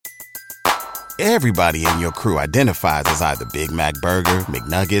Everybody in your crew identifies as either Big Mac Burger,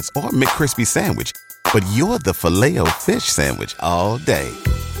 McNuggets, or McCrispy Sandwich. But you're the Filet-O-Fish Sandwich all day.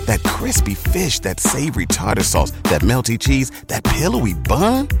 That crispy fish, that savory tartar sauce, that melty cheese, that pillowy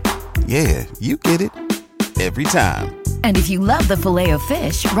bun. Yeah, you get it. Every time. And if you love the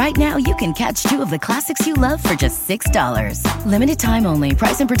Filet-O-Fish, right now you can catch two of the classics you love for just $6. Limited time only.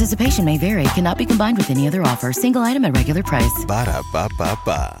 Price and participation may vary. Cannot be combined with any other offer. Single item at regular price.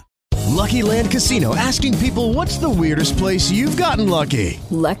 Ba-da-ba-ba-ba. Lucky Land Casino, asking people, what's the weirdest place you've gotten lucky?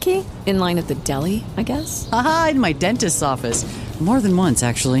 Lucky? In line at the deli, I guess? Aha, in my dentist's office. More than once,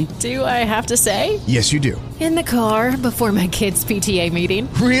 actually. Do I have to say? Yes, you do. In the car before my kids' PTA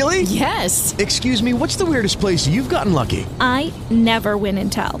meeting. Really? Yes. Excuse me, what's the weirdest place you've gotten lucky? I never win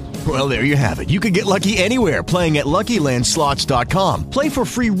and tell. Well, there you have it. You can get lucky anywhere, playing at LuckyLandSlots.com. Play for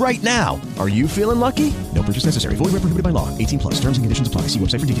free right now. Are you feeling lucky? No purchase necessary. Void where prohibited by law. 18+. Terms and conditions apply. See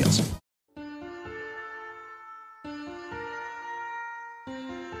website for details.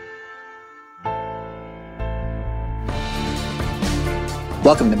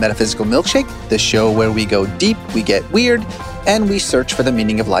 Welcome to Metaphysical Milkshake, the show where we go deep, we get weird, and we search for the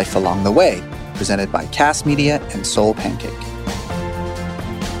meaning of life along the way. Presented by Cass Media and Soul Pancake.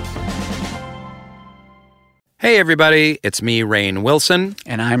 Hey everybody, it's me, Rainn Wilson.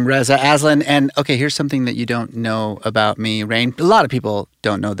 And I'm Reza Aslan. And okay, here's something that you don't know about me, Rainn. A lot of people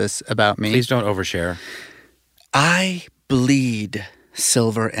don't know this about me. Please don't overshare. I bleed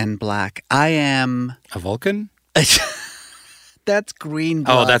silver and black. I am... A Vulcan? That's green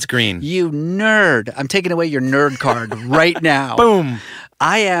blood. Oh, that's green. You nerd. I'm taking away your nerd card right now. Boom.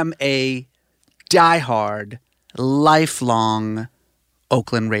 I am a diehard, lifelong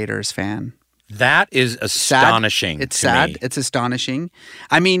Oakland Raiders fan. That is astonishing. Sad. It's sad. Me. It's astonishing.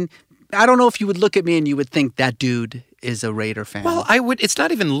 I mean, I don't know if you would look at me and you would think that dude is a Raider fan. Well, I would. It's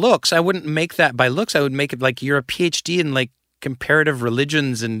not even looks. I wouldn't make that by looks. I would make it like you're a PhD in like comparative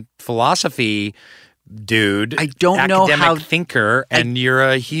religions and philosophy, dude. I don't know how academic thinker, and you're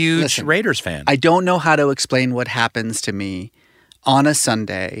a huge Raiders fan. I don't know how to explain what happens to me on a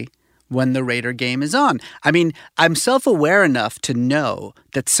Sunday when the Raider game is on. I mean, I'm self-aware enough to know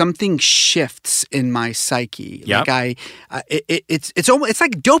that something shifts in my psyche. Yep. Like it's almost, it's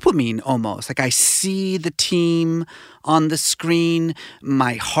like dopamine almost. Like I see the team on the screen,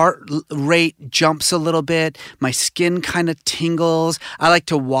 my heart rate jumps a little bit, my skin kind of tingles. I like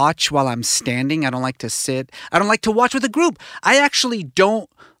to watch while I'm standing. I don't like to sit. I don't like to watch with a group. I actually don't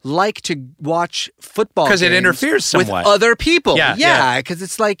like to watch football because it interferes somewhat with other people. Yeah, because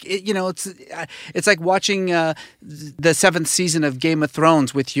it's like it's like watching the seventh season of Game of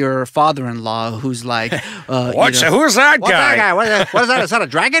Thrones with your father-in-law, who's like, who's that guy? What's that guy? What is that? Is that a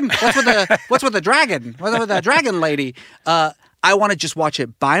dragon? What's with the dragon? What's with the dragon lady? I want to just watch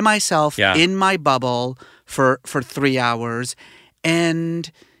it by myself in my bubble for 3 hours,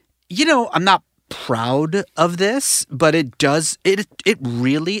 and I'm not proud of this, but it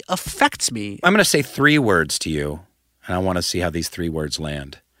really affects me. I'm going to say 3 words to you, and I want to see how these 3 words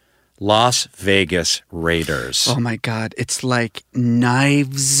land. Las Vegas Raiders. Oh my God. It's like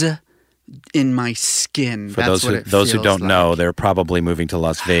knives in my skin. For those who don't know, they're probably moving to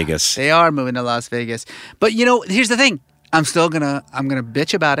Las Vegas. They are moving to Las Vegas. But here's the thing. I'm gonna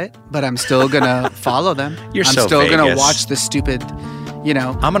bitch about it, but I'm still gonna follow them. I'm still gonna watch the stupid I'm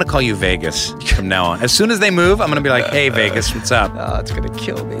going to call you Vegas from now on. As soon as they move, I'm going to be like, hey, Vegas, what's up? Oh, it's going to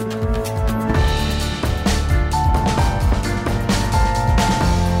kill me.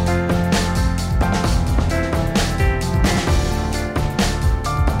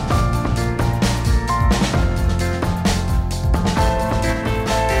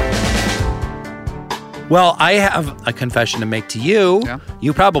 Well, I have a confession to make to you. Yeah.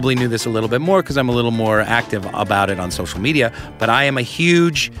 You probably knew this a little bit more because I'm a little more active about it on social media, but I am a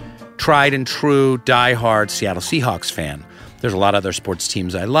huge, tried and true, diehard Seattle Seahawks fan. There's a lot of other sports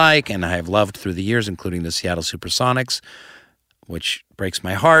teams I like and I have loved through the years, including the Seattle Supersonics, which breaks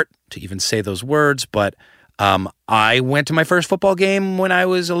my heart to even say those words, but I went to my first football game when I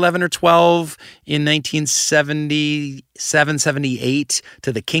was 11 or 12 in 1977, 78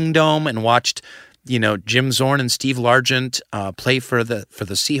 to the Kingdome and watched Jim Zorn and Steve Largent play for the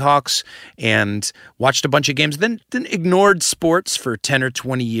Seahawks and watched a bunch of games. Then ignored sports for 10 or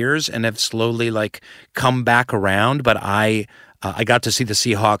 20 years and have slowly come back around. But I got to see the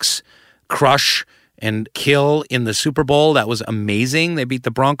Seahawks crush and kill in the Super Bowl. That was amazing. They beat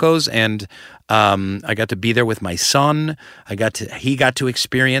the Broncos, and I got to be there with my son. He got to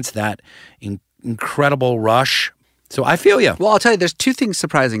experience that incredible rush So I feel you. Well, I'll tell you, there's two things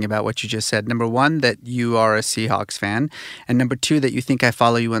surprising about what you just said. Number one, that you are a Seahawks fan. And number two, that you think I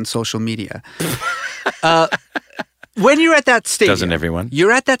follow you on social media. When you're at that stadium. Doesn't everyone?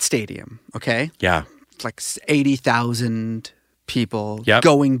 You're at that stadium, okay? Yeah. It's like 80,000 people Yep.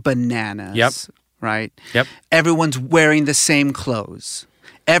 going bananas. Yep. Right? Yep. Everyone's wearing the same clothes.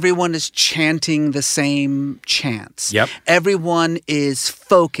 Everyone is chanting the same chants. Yep. Everyone is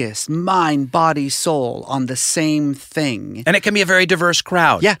focused, mind, body, soul, on the same thing. And it can be a very diverse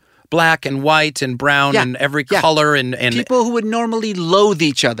crowd. Yeah. Black and white and brown and every color and people who would normally loathe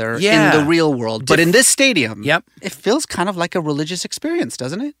each other Yeah. in the real world. But in this stadium, Yep. it feels kind of like a religious experience,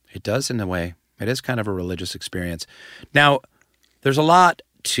 doesn't it? It does in a way. It is kind of a religious experience. Now, there's a lot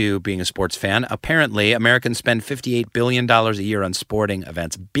to being a sports fan. Apparently, Americans spend $58 billion a year on sporting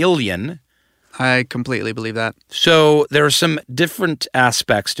events. Billion. I completely believe that. So there are some different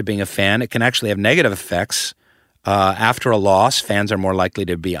aspects to being a fan. It can actually have negative effects. After a loss, fans are more likely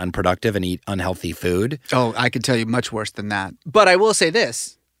to be unproductive and eat unhealthy food. Oh, I could tell you much worse than that. But I will say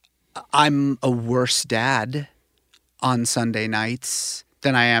this. I'm a worse dad on Sunday nights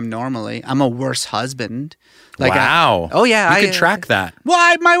than I am normally. I'm a worse husband. Wow. Oh, yeah. You can track that.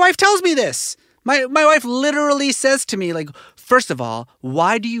 Well, my wife tells me this. My wife literally says to me, like, first of all,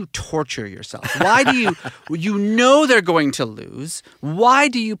 why do you torture yourself? Why do you know they're going to lose? Why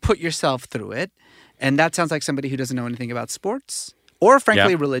do you put yourself through it? And that sounds like somebody who doesn't know anything about sports or,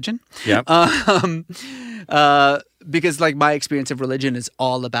 frankly, religion. Yep. Because, like, my experience of religion is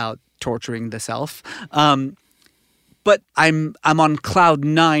all about torturing the self. But I'm on cloud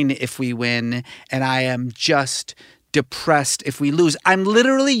 9 if we win, and I am just depressed if we lose. I'm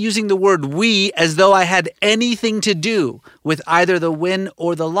literally using the word "we" as though I had anything to do with either the win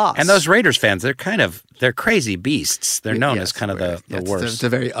or the loss. And those Raiders fans, they're crazy beasts. They're known as kind of the worst. It's a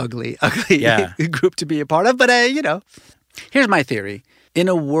very ugly Yeah. group to be a part of. But, here's my theory. In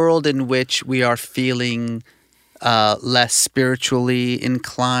a world in which we are feeling less spiritually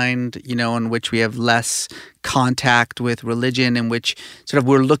inclined, in which we have less contact with religion, in which sort of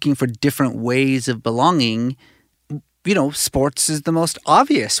we're looking for different ways of belonging, sports is the most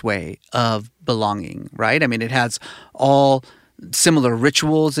obvious way of belonging, right? I mean, it has all similar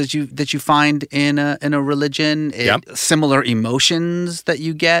rituals that you find in a religion, similar emotions that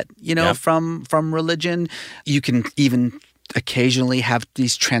you get, from religion. You can even occasionally have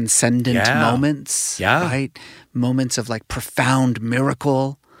these transcendent moments, right? Moments of like profound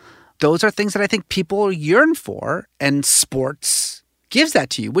miracle. Those are things that I think people yearn for, and sports gives that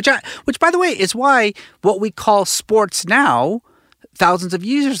to you, which by the way is why what we call sports now, thousands of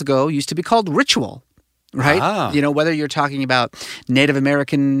years ago, used to be called ritual. Right? Ah. Whether you're talking about Native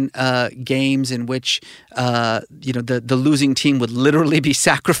American games in which, the losing team would literally be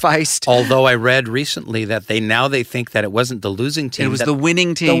sacrificed. Although I read recently that they think that it wasn't the losing team. It was the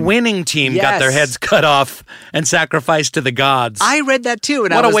winning team. The winning team got their heads cut off and sacrificed to the gods. I read that too.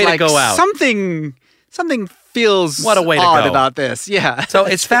 And what I was a way like, to go out. Something feels what a way to odd go. about this. Yeah. So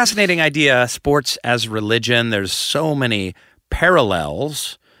it's a fascinating idea, sports as religion. There's so many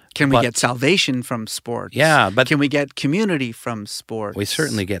parallels. Can we get salvation from sports? Yeah, but can we get community from sports? We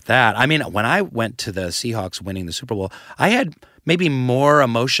certainly get that. I mean, when I went to the Seahawks winning the Super Bowl, I had maybe more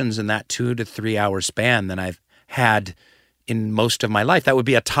emotions in that 2 to 3 hour span than I've had in most of my life. That would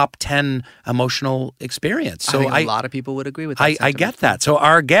be a top 10 emotional experience. So I think a lot of people would agree with that. I get that. So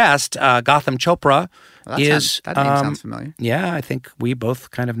our guest, Gotham Chopra, that name sounds familiar. Yeah, I think we both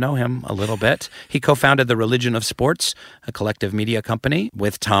kind of know him a little bit. He co-founded the Religion of Sports, a collective media company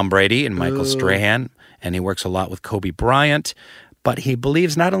with Tom Brady and Michael Strahan, and he works a lot with Kobe Bryant. But he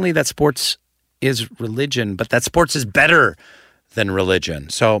believes not only that sports is religion, but that sports is better than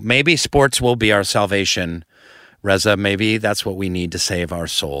religion. So maybe sports will be our salvation. Reza, maybe that's what we need to save our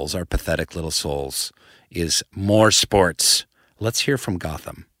souls, our pathetic little souls, is more sports. Let's hear from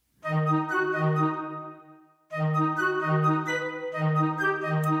Gotham.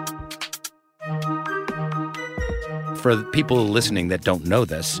 For the people listening that don't know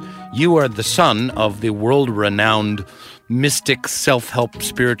this, you are the son of the world-renowned mystic self-help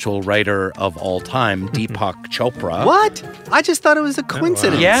spiritual writer of all time, Deepak Chopra. What? I just thought it was a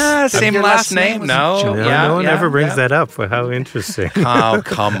coincidence. Yeah, same last name. No, no one ever brings that up. How interesting. Oh,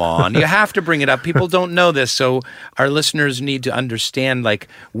 come on. You have to bring it up. People don't know this, so our listeners need to understand like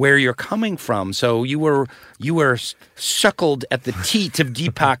where you're coming from. So you were suckled at the teat of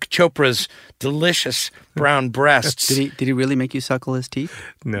Deepak Chopra's delicious brown breasts. Did he really make you suckle his teeth?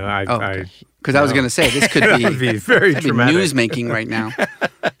 No, because I was going to say, this could be very dramatic. News-making right now.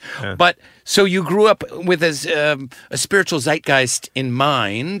 But so you grew up with a spiritual zeitgeist in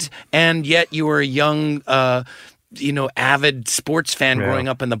mind, and yet you were a young avid sports fan growing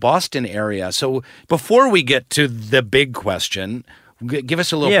up in the Boston area. So before we get to the big question, give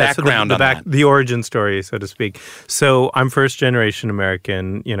us a little background on that. The origin story, so to speak. So I'm first generation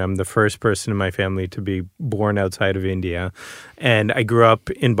American. I'm the first person in my family to be born outside of India. And I grew up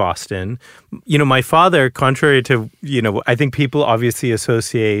in Boston. My father, contrary to, I think people obviously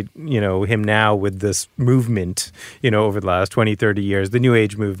associate, him now with this movement, over the last 20, 30 years, the New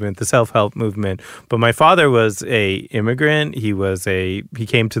Age movement, the self-help movement. But my father was a immigrant. He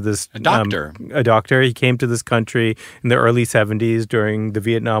came to this... A doctor. A doctor. He came to this country in the early 70s during the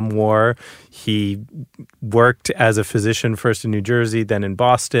Vietnam War. He worked as a physician first in New Jersey, then in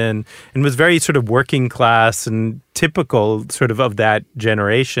Boston, and was very sort of working class and typical sort of that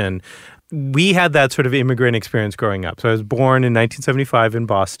generation. We had that sort of immigrant experience growing up. So I was born in 1975 in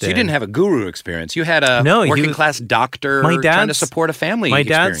Boston. So you didn't have a guru experience. You had a working class doctor trying to support a family experience.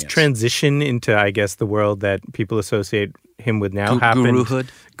 My dad's transition into, I guess, the world that people associate him with now happened. Guruhood?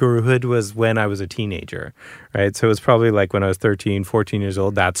 Guruhood was when I was a teenager, right? So it was probably like when I was 13, 14 years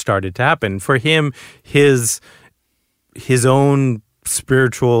old, that started to happen. For him, his own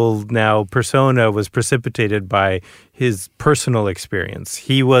spiritual now persona was precipitated by his personal experience.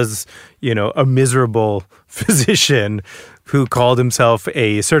 He was, a miserable physician who called himself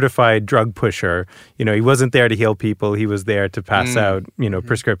a certified drug pusher. He wasn't there to heal people. He was there to pass out,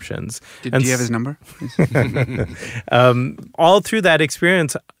 prescriptions. Do you have his number? All through that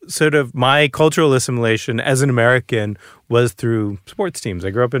experience, sort of my cultural assimilation as an American was through sports teams.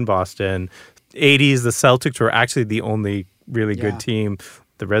 I grew up in Boston. 80s, the Celtics were actually the only really good team.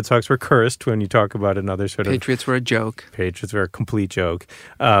 The Red Sox were cursed when you talk about another sort of... Patriots were a joke. Patriots were a complete joke.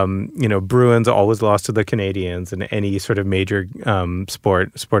 Bruins always lost to the Canadians in any sort of major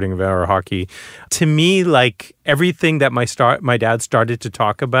sporting event or hockey. To me, like everything that my dad started to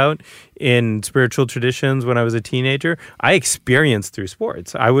talk about in spiritual traditions when I was a teenager, I experienced through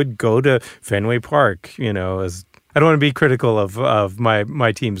sports. I would go to Fenway Park, as... I don't want to be critical of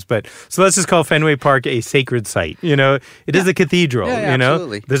my teams, but so let's just call Fenway Park a sacred site. It is a cathedral.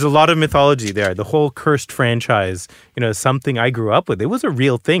 Absolutely. There's a lot of mythology there. The whole cursed franchise, is something I grew up with. It was a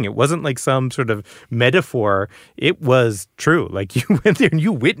real thing. It wasn't like some sort of metaphor. It was true. Like you went there and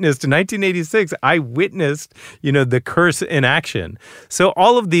you witnessed in 1986. I witnessed, the curse in action. So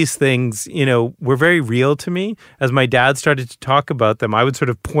all of these things, were very real to me. As my dad started to talk about them, I would sort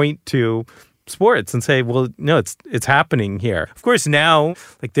of point to sports and say, well, no, it's happening here. Of course, now,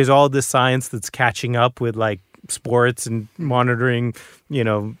 like there's all this science that's catching up with like sports and monitoring,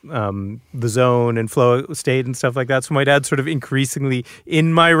 the zone and flow state and stuff like that. So my dad's sort of increasingly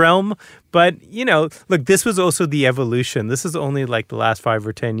in my realm. But, look, this was also the evolution. This is only like the last 5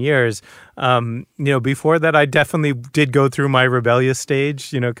 or 10 years. Before that, I definitely did go through my rebellious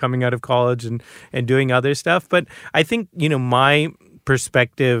stage, coming out of college and doing other stuff. But I think, my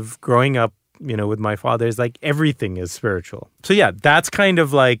perspective growing up, with my father is like everything is spiritual. So yeah, that's kind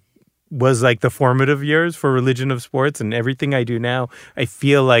of like was like the formative years for religion of sports, and everything I do now, I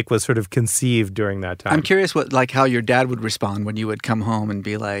feel like was sort of conceived during that time. I'm curious how your dad would respond when you would come home and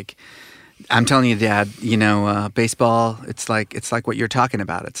be like, I'm telling you, Dad, baseball, it's like what you're talking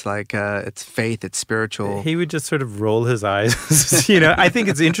about. It's like, it's faith, it's spiritual. He would just sort of roll his eyes. I think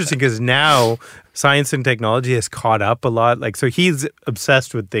it's interesting because now science and technology has caught up a lot. Like, so he's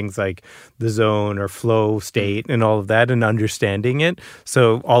obsessed with things like the zone or flow state and all of that and understanding it.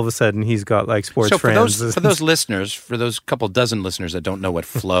 So all of a sudden he's got like sports friends. So for those listeners, for those couple dozen listeners that don't know what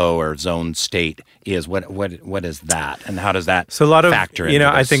flow or zone state is, what is that and how does that factor into this?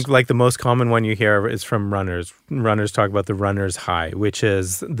 I think like the most common one you hear is from runners. Runners talk about the runner's high, which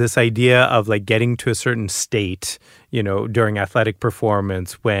is this idea of like getting to a certain state, during athletic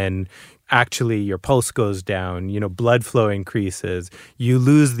performance when actually your pulse goes down, blood flow increases, you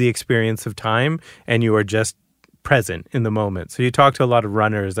lose the experience of time and you are just present in the moment. So you talk to a lot of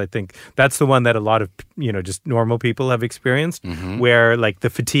runners. I think that's the one that a lot of, just normal people have experienced, where like the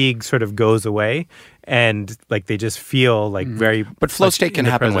fatigue sort of goes away and like they just feel like very... But flow state can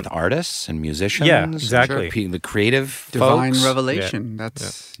happen with artists and musicians. Yeah, exactly. The creative Divine folks. revelation. Yeah.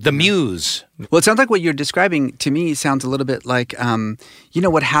 That's... The muse. Well, it sounds like what you're describing to me sounds a little bit like,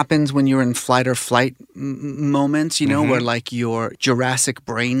 what happens when you're in flight or flight moments, where like your Jurassic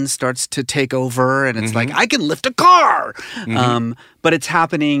brain starts to take over and it's like, I can lift a car. But it's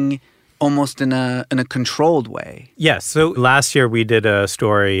happening almost in a controlled way. Yes. So last year we did a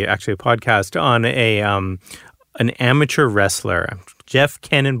story, actually a podcast on an amateur wrestler. I'm Jeff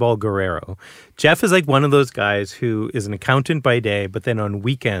Cannonball Guerrero. Jeff is like one of those guys who is an accountant by day, but then on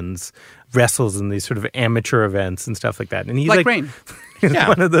weekends wrestles in these sort of amateur events and stuff like that. And he's like Rain. He's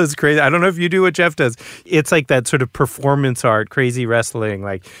one of those crazy. I don't know if you do what Jeff does. It's like that sort of performance art, crazy wrestling.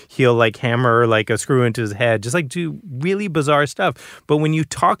 Like he'll like hammer like a screw into his head, just like do really bizarre stuff. But when you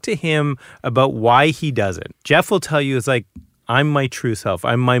talk to him about why he does it, Jeff will tell you it's like, I'm my true self.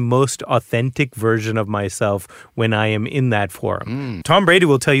 I'm my most authentic version of myself when I am in that forum. Tom Brady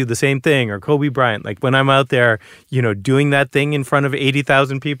will tell you the same thing, or Kobe Bryant. Like when I'm out there, doing that thing in front of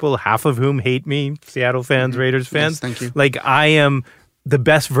 80,000 people, half of whom hate me, Seattle fans, Raiders fans. Yes, thank you. Like I am the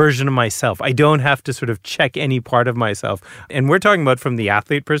best version of myself. I don't have to sort of check any part of myself. And we're talking about from the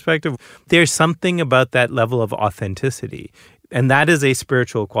athlete perspective. There's something about that level of authenticity. And that is a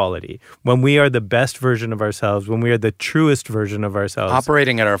spiritual quality. When we are the best version of ourselves, when we are the truest version of ourselves.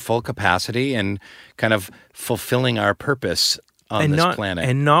 Operating at our full capacity and kind of fulfilling our purpose on this planet.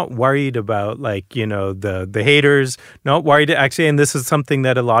 And not worried about the haters, not worried actually, and this is something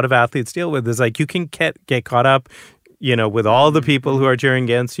that a lot of athletes deal with, is like you can get caught up with all the people who are cheering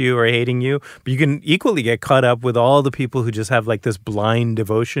against you or hating you, but you can equally get caught up with all the people who just have like this blind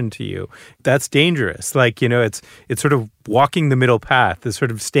devotion to you. That's dangerous. Like, it's sort of walking the middle path, is sort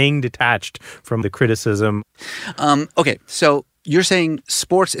of staying detached from the criticism. Okay, so you're saying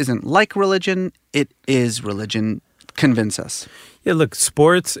sports isn't like religion, it is religion. Convince us. Yeah, look,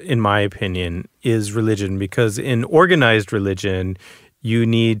 sports, in my opinion, is religion because in organized religion, you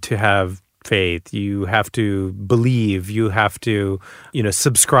need to have faith, you have to believe, you have to,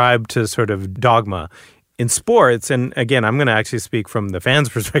 subscribe to sort of dogma. In sports, and again, I'm going to actually speak from the fans'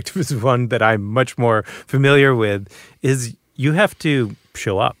 perspective, is one that I'm much more familiar with, is you have to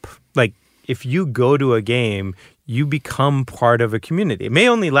show up. Like, if you go to a game, you become part of a community. It may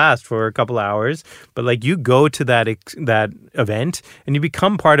only last for a couple hours, but like you go to that event and you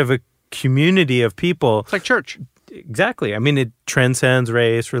become part of a community of people. It's like church. Exactly. I mean, it transcends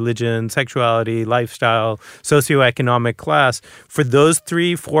race, religion, sexuality, lifestyle, socioeconomic class. For those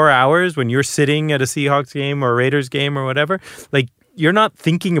 3-4 hours when you're sitting at a Seahawks game or a Raiders game or whatever, like you're not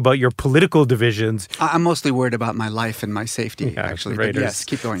thinking about your political divisions. I'm mostly worried about my life and my safety, actually. Raiders. But yes,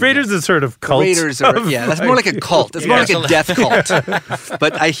 keep going. Raiders is sort of cult. Raiders are, that's more like a cult. It's more like a death cult.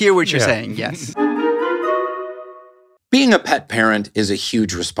 But I hear what you're saying, yes. Being a pet parent is a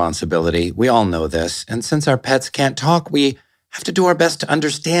huge responsibility. We all know this. And since our pets can't talk, we have to do our best to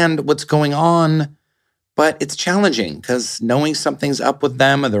understand what's going on. But it's challenging because knowing something's up with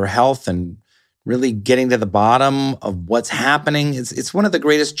them or their health and really getting to the bottom of what's happening, it's one of the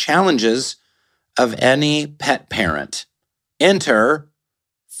greatest challenges of any pet parent. Enter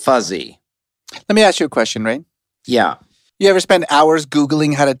Fuzzy. Let me ask you a question, Ray. Yeah. You ever spend hours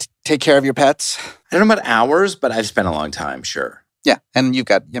Googling how to take care of your pets? I don't know about hours, but I've spent a long time, sure. Yeah, and you've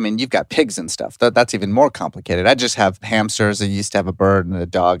got pigs and stuff. That's even more complicated. I just have hamsters. I used to have a bird and a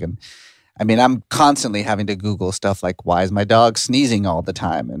dog. And I'm constantly having to Google stuff like, why is my dog sneezing all the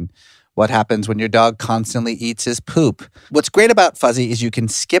time? And what happens when your dog constantly eats his poop? What's great about Fuzzy is you can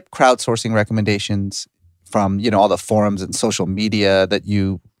skip crowdsourcing recommendations from, all the forums and social media that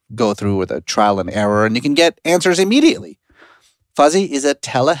you go through with a trial and error, and you can get answers immediately. Fuzzy is a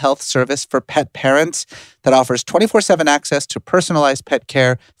telehealth service for pet parents that offers 24/7 access to personalized pet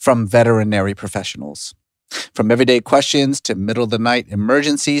care from veterinary professionals. From everyday questions to middle-of-the-night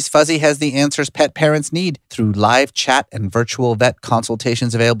emergencies, Fuzzy has the answers pet parents need through live chat and virtual vet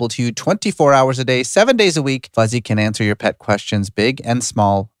consultations available to you 24 hours a day, 7 days a week. Fuzzy can answer your pet questions, big and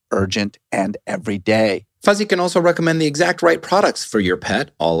small, urgent and every day. Fuzzy can also recommend the exact right products for your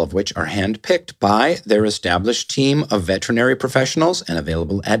pet, all of which are handpicked by their established team of veterinary professionals and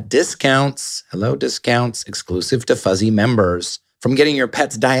available at discounts. Hello, discounts exclusive to Fuzzy members. From getting your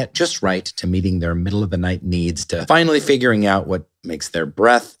pet's diet just right to meeting their middle-of-the-night needs to finally figuring out what makes their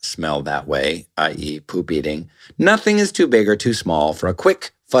breath smell that way, i.e. poop eating, nothing is too big or too small for a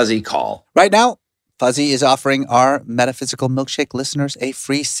quick Fuzzy call. Right now, Fuzzy is offering our Metaphysical Milkshake listeners a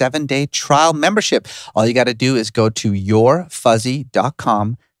free 7-day trial membership. All you got to do is go to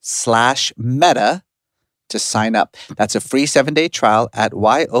yourfuzzy.com/meta to sign up. That's a free 7-day trial at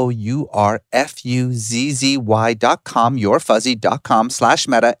yourfuzzy.com,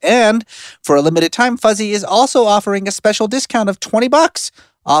 yourfuzzy.com/meta. And for a limited time, Fuzzy is also offering a special discount of $20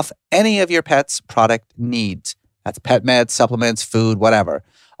 off any of your pet's product needs. That's pet meds, supplements, food, whatever.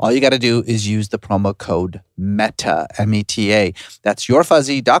 All you got to do is use the promo code META, M-E-T-A. That's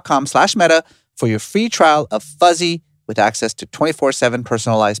yourfuzzy.com/meta for your free trial of Fuzzy with access to 24/7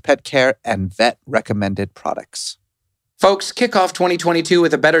 personalized pet care and vet-recommended products. Folks, kick off 2022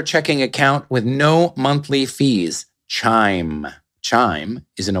 with a better checking account with no monthly fees. Chime. Chime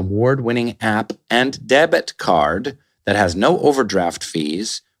is an award-winning app and debit card that has no overdraft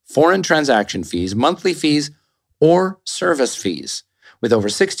fees, foreign transaction fees, monthly fees, or service fees. With over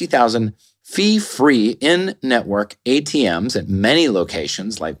 60,000 fee-free in-network ATMs at many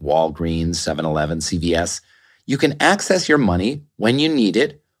locations like Walgreens, 7-Eleven, CVS, you can access your money when you need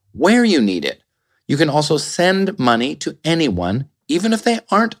it, where you need it. You can also send money to anyone, even if they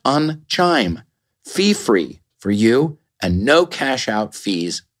aren't on Chime. Fee-free for you and no cash-out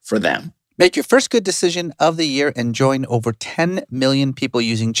fees for them. Make your first good decision of the year and join over 10 million people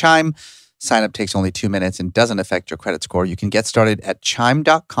using Chime. Sign up takes only 2 minutes and doesn't affect your credit score. You can get started at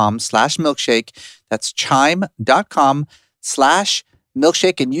chime.com/milkshake. That's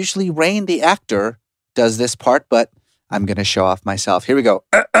chime.com/milkshake. And usually Rain, the actor, does this part, but I'm going to show off myself. Here we go.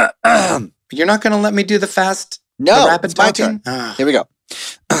 You're not going to let me do the rapid it's my talking? turn. Here we go.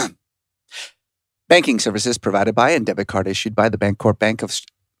 Banking services provided by and debit card issued by the Bancorp Bank of...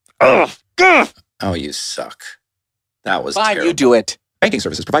 Oh, you suck. That was Fine, terrible. you do it. Banking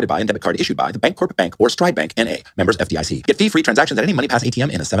services provided by and debit card issued by the Bancorp Bank or Stride Bank, N.A. Members FDIC. Get fee-free transactions at any MoneyPass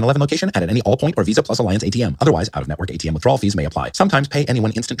ATM in a 7-Eleven location and at any Allpoint or Visa Plus Alliance ATM. Otherwise, out-of-network ATM withdrawal fees may apply. Sometimes pay any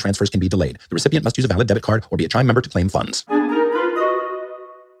when instant transfers can be delayed. The recipient must use a valid debit card or be a Chime member to claim funds.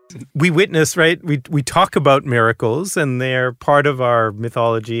 We witness, right? We talk about miracles, and they're part of our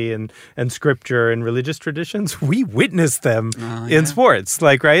mythology and scripture and religious traditions. We witness them in sports,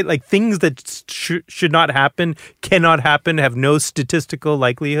 right? Like things that should not happen, cannot happen, have no statistical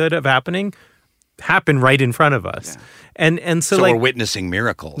likelihood of happening, happen right in front of us. Yeah. And so we're witnessing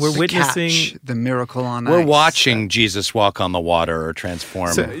miracles. We're witnessing the miracle on We're ice. watching Jesus walk on the water or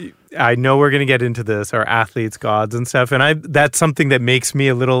transform. So, I know we're going to get into this, our athletes, gods and stuff, and that's something that makes me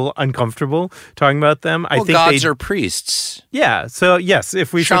a little uncomfortable talking about them. I think gods are priests. Yeah, so yes,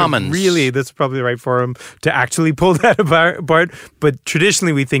 if we shamans. Sort of really, this is probably the right forum to actually pull that apart. But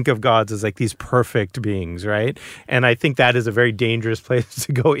traditionally, we think of gods as like these perfect beings, right? And I think that is a very dangerous place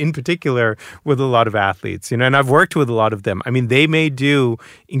to go, in particular with a lot of athletes. And I've worked with a lot of them. I mean, they may do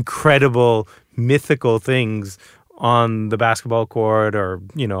incredible, mythical things on the basketball court or,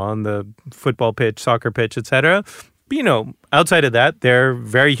 on the football pitch, soccer pitch, etc. But, outside of that, they're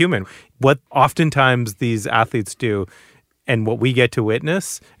very human. What oftentimes these athletes do and what we get to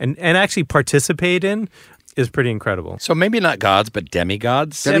witness and actually participate in is pretty incredible. So maybe not gods, but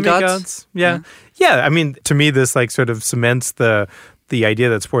demigods? Demigods? Yeah. I mean, to me, this sort of cements the idea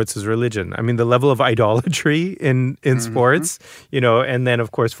that sports is religion. I mean, the level of idolatry in sports, and then,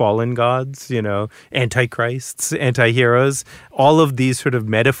 of course, fallen gods, antichrists, anti-heroes. All of these sort of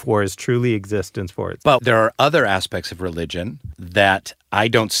metaphors truly exist in sports. But there are other aspects of religion that I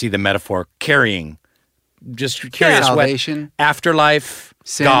don't see the metaphor carrying. Just curious, salvation, afterlife,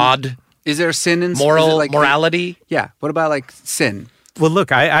 sin. God. Is there sin in morality? Yeah. What about sin? Well, look,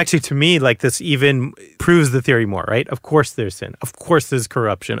 to me, this even proves the theory more, right? Of course there's sin. Of course there's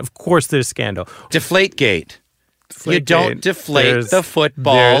corruption. Of course there's scandal. Deflategate. You don't deflate the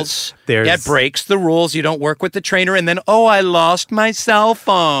footballs. That breaks the rules. You don't work with the trainer and then, I lost my cell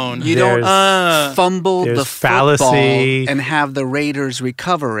phone. You don't fumble the fallacy football and have the Raiders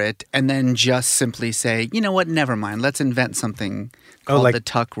recover it and then just simply say, you know what, never mind. Let's invent something called the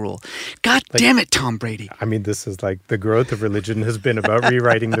tuck rule. God damn it, Tom Brady. I mean, this is the growth of religion has been about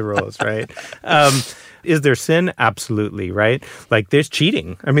rewriting the rules, right? Is there sin? Absolutely, right? There's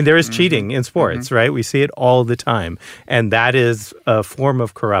cheating. I mean, there is cheating in sports, right? We see it all the time. And that is a form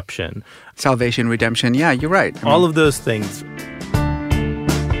of corruption. Salvation, redemption. Yeah, you're right. All of those things.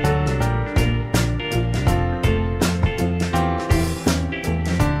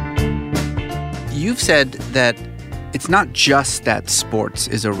 You've said that it's not just that sports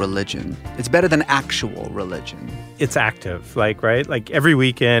is a religion. It's better than actual religion. It's active, right? Every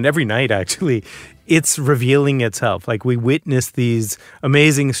weekend, every night, actually, it's revealing itself. We witness these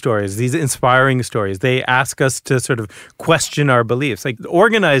amazing stories, these inspiring stories. They ask us to sort of question our beliefs.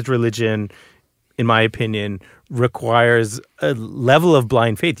 Organized religion, in my opinion, requires a level of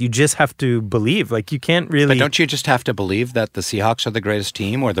blind faith. You just have to believe. You can't really... But don't you just have to believe that the Seahawks are the greatest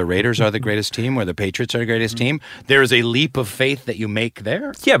team or the Raiders are the greatest team or the Patriots are the greatest team? There is a leap of faith that you make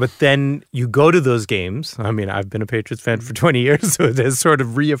there. Yeah, but then you go to those games. I mean, I've been a Patriots fan for 20 years, so it has sort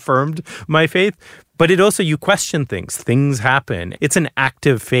of reaffirmed my faith. But it also, you question things. Things happen. It's an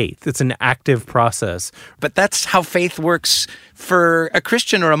active faith. It's an active process. But that's how faith works for a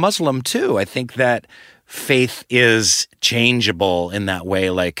Christian or a Muslim, too. I think that faith is changeable in that way.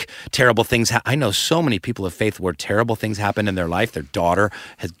 Like terrible things. I know so many people of faith where terrible things happen in their life. Their daughter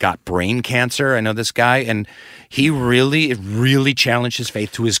has got brain cancer. I know this guy, and he really challenged his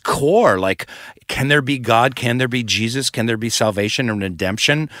faith to his core. Like, can there be God? Can there be Jesus? Can there be salvation and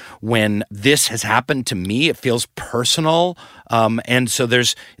redemption when this has happened to me? It feels personal. And so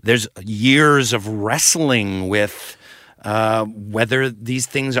there's years of wrestling with whether these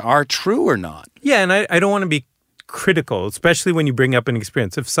things are true or not. Yeah, and I don't want to be critical, especially when you bring up an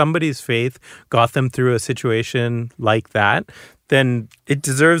experience. If somebody's faith got them through a situation like that, then it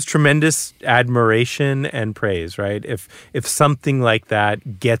deserves tremendous admiration and praise, right? If something like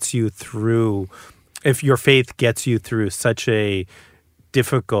that gets you through, if your faith gets you through such a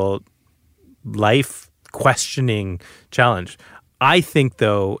difficult life-questioning challenge. I think,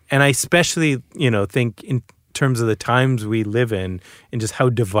 though, and I especially, think in terms of the times we live in and just how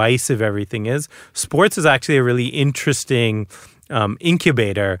divisive everything is, sports is actually a really interesting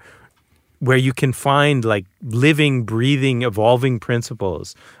incubator where you can find like living, breathing, evolving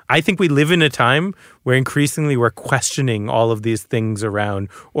principles. I think we live in a time where increasingly we're questioning all of these things around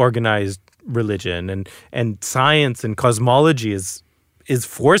organized religion and science and cosmology is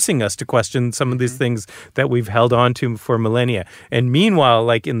forcing us to question some of these things that we've held on to for millennia. And meanwhile,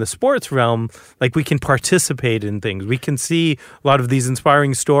 like in the sports realm, like we can participate in things. We can see a lot of these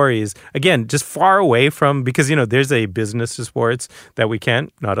inspiring stories, again, just far away from, because, there's a business to sports that we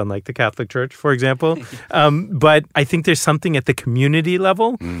can't, not unlike the Catholic Church, for example. But I think there's something at the community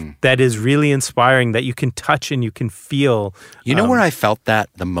level that is really inspiring that you can touch and you can feel. You know where I felt that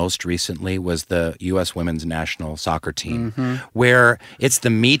the most recently was the U.S. women's national soccer team, where it's the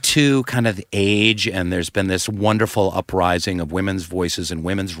Me Too kind of age, and there's been this wonderful uprising of women's voices and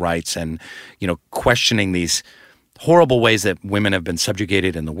women's rights and, questioning these horrible ways that women have been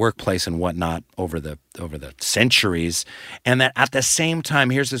subjugated in the workplace and whatnot over the centuries. And that at the same time,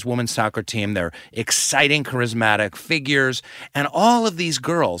 here's this women's soccer team. They're exciting, charismatic figures. And all of these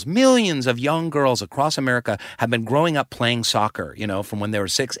girls, millions of young girls across America have been growing up playing soccer, from when they were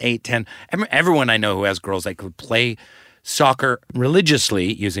 6, 8, 10. Everyone I know who has girls that could play soccer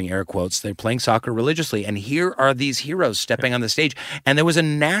religiously, using air quotes, they're playing soccer religiously. And here are these heroes stepping on the stage. And there was a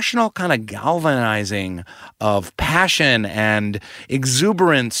national kind of galvanizing of passion and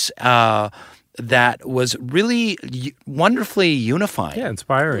exuberance that was really wonderfully unifying. Yeah,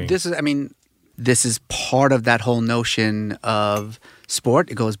 inspiring. This is part of that whole notion of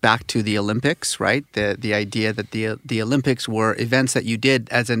sport. It goes back to the Olympics, right? The idea that the Olympics were events that you did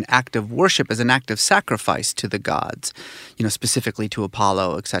as an act of worship, as an act of sacrifice to the gods, specifically to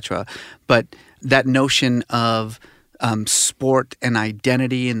Apollo, etc. But that notion of sport and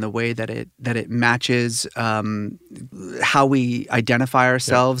identity in the way that it matches how we identify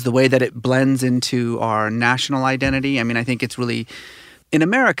ourselves, the way that it blends into our national identity. I think it's really, in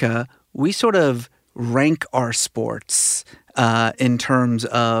America, we sort of rank our sports in terms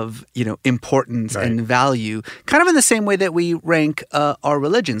of, importance and value, kind of in the same way that we rank our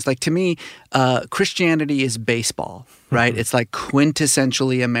religions. Like, to me, Christianity is baseball, right? It's like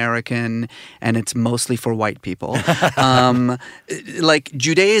quintessentially American, and it's mostly for white people. Like,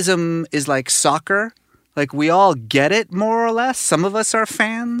 Judaism is like soccer. Like, we all get it, more or less. Some of us are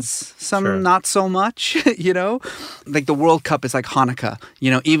fans, some not so much, Like, the World Cup is like Hanukkah,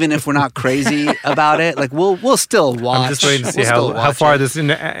 even if we're not crazy about it. Like, we'll still watch. I'm just waiting to see how far this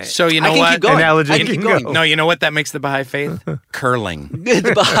So you know what? Analogy can go. No, you know what that makes the Baha'i faith? Curling.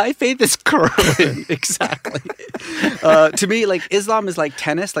 The Baha'i faith is curling. Exactly. To me, like, Islam is like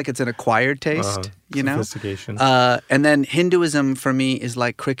tennis, like it's an acquired taste. Sophistication. And then Hinduism for me is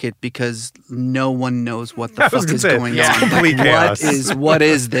like cricket because no one knows what the fuck is going on. Complete chaos. What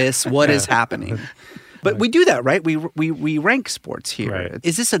is this? What is happening? But we do that, right? We rank sports here. Right.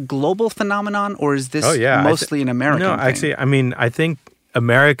 Is this a global phenomenon or is this mostly an American thing? No, actually, I think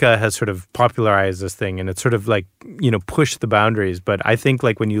America has sort of popularized this thing and it's sort of like, pushed the boundaries. But I think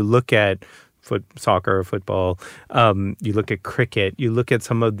like when you look at soccer, football, you look at cricket, you look at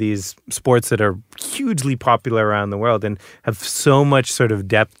some of these sports that are hugely popular around the world and have so much sort of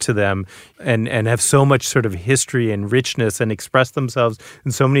depth to them and have so much sort of history and richness and express themselves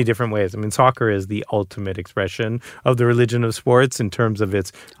in so many different ways. Soccer is the ultimate expression of the religion of sports in terms of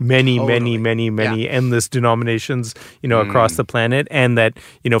its many endless denominations, across the planet. And that,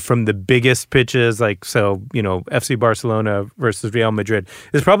 from the biggest pitches, like, FC Barcelona versus Real Madrid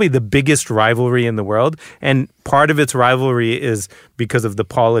is probably the biggest rivalry in the world, and part of its rivalry is because of the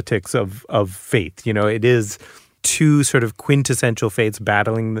politics of faith. It is two sort of quintessential faiths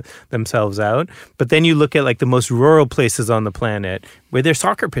battling themselves out. But then you look at like the most rural places on the planet where there's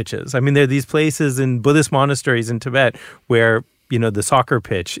soccer pitches. I mean, there are these places in Buddhist monasteries in Tibet where, you know, the soccer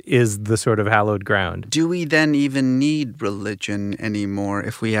pitch is the sort of hallowed ground. Do we then even need religion anymore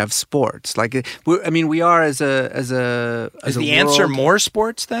if we have sports? Like, we are as a Is the world. answer more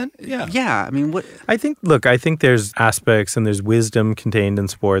sports then? Yeah. Yeah. I mean, what? I think there's aspects and there's wisdom contained in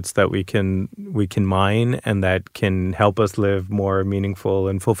sports that we can mine and that can help us live more meaningful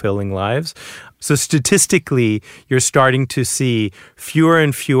and fulfilling lives. So statistically, you're starting to see fewer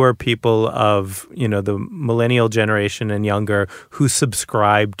and fewer people of, you know, the millennial generation and younger who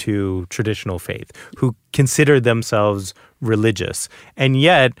subscribe to traditional faith, who consider themselves religious. And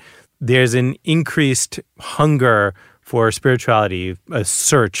yet there's an increased hunger for spirituality, a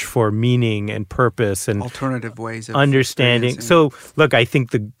search for meaning and purpose and Alternative ways of understanding. So, look, I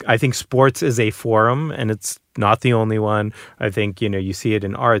think sports is a forum, and it's not the only one. I think, you know, you see it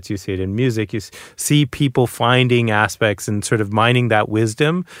in arts, you see it in music, you see people finding aspects and sort of mining that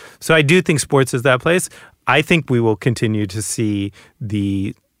wisdom. So I do think sports is that place. I think we will continue to see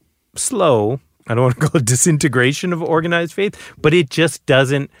the slow, I don't want to call it disintegration of organized faith, but it just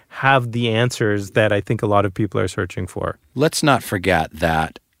doesn't have the answers that I think a lot of people are searching for. Let's not forget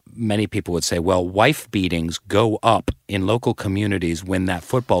that many people would say, well, wife beatings go up in local communities when that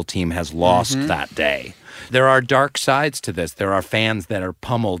football team has lost that day. There are dark sides to this. There are fans that are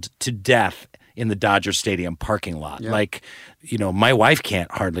pummeled to death in the Dodger Stadium parking lot. Yeah. Like, you know, my wife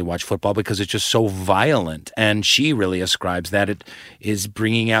can't hardly watch football because it's just so violent. And she really ascribes that it is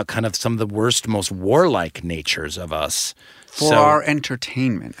bringing out kind of some of the worst, most warlike natures of us. For our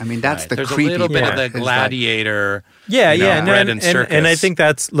entertainment. I mean, that's the There's creepy a little bit part, of the gladiator, bread and circus. And I think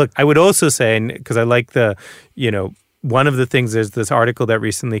that's, look, I would also say, because I like the, you know, one of the things, there's this article that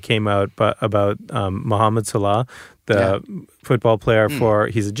recently came out about Mohamed Salah, the football player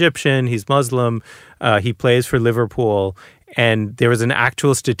he's Egyptian, he's Muslim, he plays for Liverpool. And there was an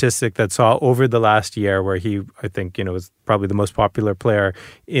actual statistic that saw over the last year where he, I think, you know, was probably the most popular player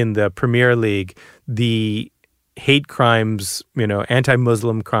in the Premier League. The hate crimes, you know,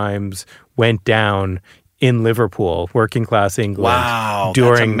 anti-Muslim crimes went down in Liverpool, working class England,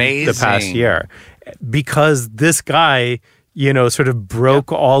 during the past year. Because this guy, you know, sort of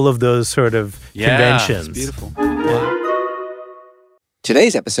broke all of those sort of conventions. It's beautiful.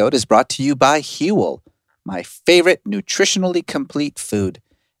 Today's episode is brought to you by Huel, my favorite nutritionally complete food.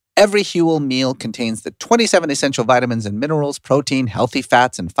 Every Huel meal contains the 27 essential vitamins and minerals, protein, healthy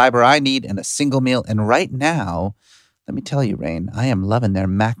fats, and fiber I need in a single meal. And right now, let me tell you, Rain, I am loving their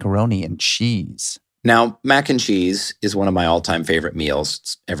macaroni and cheese. Now, mac and cheese is one of my all-time favorite meals.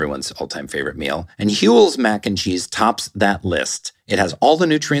 It's everyone's all-time favorite meal. And Huel's mac and cheese tops that list. It has all the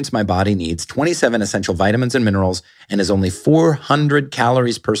nutrients my body needs, 27 essential vitamins and minerals, and is only 400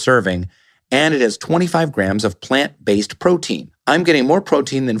 calories per serving. And it has 25 grams of plant-based protein. I'm getting more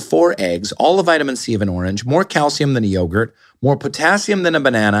protein than 4 eggs, all the vitamin C of an orange, more calcium than a yogurt, more potassium than a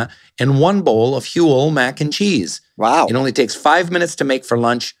banana, and 1 bowl of Huel mac and cheese. Wow. It only takes 5 minutes to make for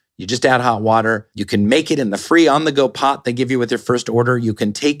lunch. You just add hot water. You can make it in the free on-the-go pot they give you with your first order. You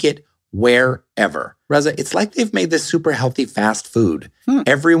can take it wherever. Reza, it's like they've made this super healthy fast food.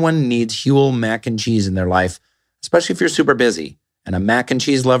 Everyone needs Huel mac and cheese in their life, especially if you're super busy. And a mac and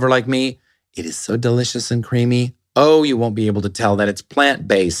cheese lover like me, it is so delicious and creamy. Oh, you won't be able to tell that it's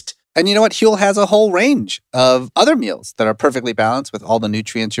plant-based. And you know what? Huel has a whole range of other meals that are perfectly balanced with all the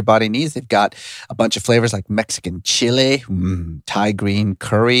nutrients your body needs. They've got a bunch of flavors like Mexican chile, Thai green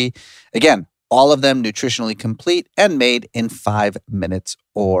curry. Again, all of them nutritionally complete and made in 5 minutes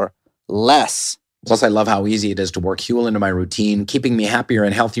or less. Plus, I love how easy it is to work Huel into my routine, keeping me happier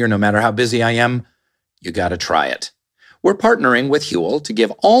and healthier no matter how busy I am. You got to try it. We're partnering with Huel to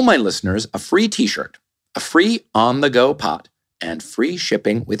give all my listeners a free t-shirt, a free on-the-go pot, and free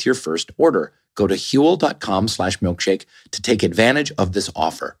shipping with your first order. Go to Huel.com/milkshake to take advantage of this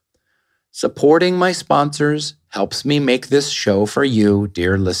offer. Supporting my sponsors helps me make this show for you,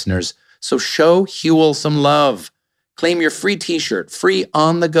 dear listeners. So show Huel some love. Claim your free t-shirt, free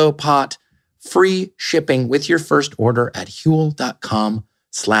on-the-go pot, free shipping with your first order at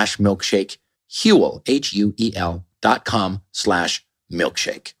Huel.com/milkshake. Huel,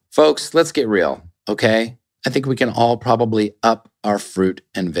 Huel.com/milkshake. Folks, let's get real, okay? I think we can all probably up our fruit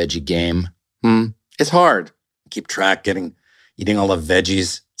and veggie game. It's hard. Keep track, eating all the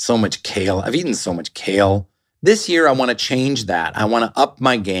veggies, so much kale. I've eaten so much kale. This year, I want to change that. I want to up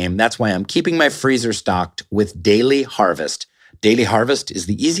my game. That's why I'm keeping my freezer stocked with Daily Harvest. Daily Harvest is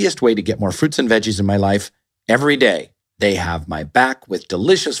the easiest way to get more fruits and veggies in my life every day. They have my back with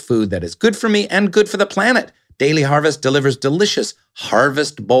delicious food that is good for me and good for the planet. Daily Harvest delivers delicious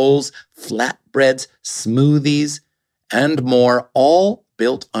harvest bowls, flatbreads, smoothies, and more, all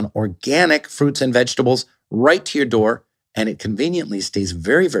built on organic fruits and vegetables right to your door, and it conveniently stays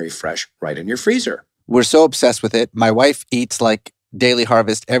very, very fresh right in your freezer. We're so obsessed with it. My wife eats like Daily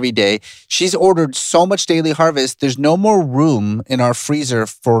Harvest every day. She's ordered so much Daily Harvest, there's no more room in our freezer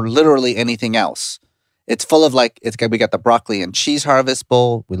for literally anything else. It's full of we got the broccoli and cheese harvest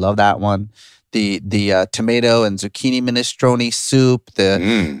bowl. We love that one. The tomato and zucchini minestrone soup.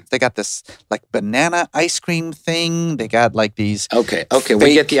 They got this like banana ice cream thing. They got like these. Okay,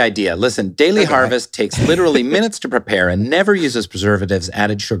 we get the idea. Listen, Daily Harvest takes literally minutes to prepare and never uses preservatives,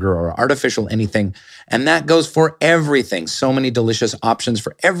 added sugar, or artificial anything. And that goes for everything. So many delicious options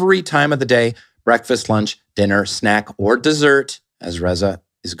for every time of the day: breakfast, lunch, dinner, snack, or dessert, as Reza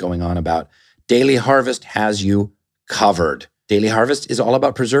is going on about. Daily Harvest has you covered. Daily Harvest is all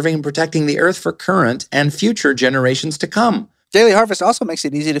about preserving and protecting the earth for current and future generations to come. Daily Harvest also makes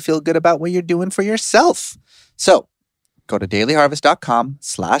it easy to feel good about what you're doing for yourself. So go to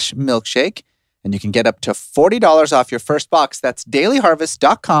dailyharvest.com/milkshake and you can get up to $40 off your first box. That's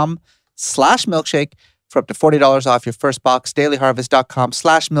dailyharvest.com/milkshake for up to $40 off your first box.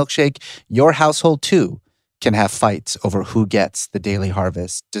 Dailyharvest.com/milkshake. Your household too can have fights over who gets the Daily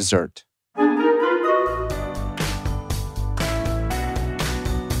Harvest dessert.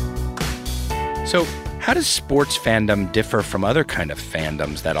 So how does sports fandom differ from other kind of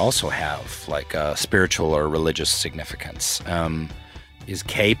fandoms that also have like spiritual or religious significance? Is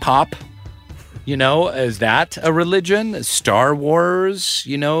K-pop, is that a religion? Is Star Wars,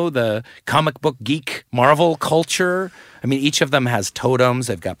 the comic book geek Marvel culture? I mean, each of them has totems.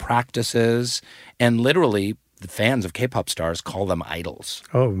 They've got practices. And literally, the fans of K-pop stars call them idols.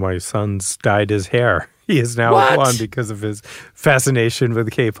 Oh, my son's dyed his hair. He is now one because of his fascination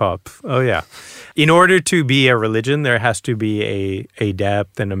with K-pop. Oh, yeah. In order to be a religion, there has to be a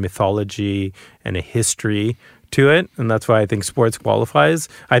depth and a mythology and a history to it. And that's why I think sports qualifies.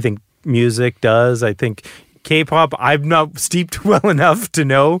 I think music does. I think K-pop, I'm not steeped well enough to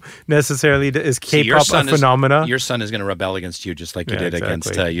know necessarily, is K-pop a phenomena? Your son is going to rebel against you just like you did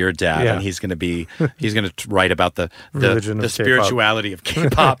against your dad. Yeah. And he's going to write about the spirituality of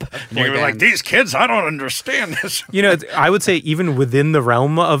K-pop. And you're going to be like, these kids, I don't understand this. I would say even within the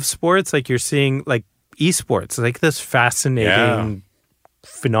realm of sports, like you're seeing like esports, like this fascinating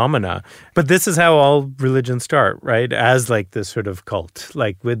phenomena. But this is how all religions start, right? As like this sort of cult,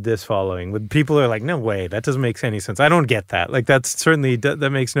 like with this following, with people who are like, no way, that doesn't make any sense. I don't get that. Like that's certainly,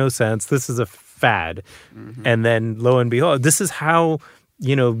 that makes no sense. This is a fad. Mm-hmm. And then lo and behold, this is how,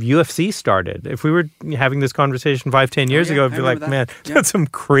 UFC started. If we were having this conversation 5-10 years ago, I'd be like, man, that's some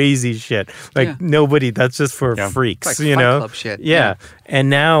crazy shit. Like nobody, that's just for freaks, it's like Fight Club shit. Yeah. And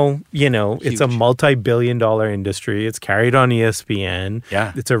now, it's a multi-billion-dollar industry. It's carried on ESPN.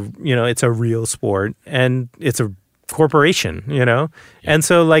 Yeah. It's a real sport and it's a corporation, And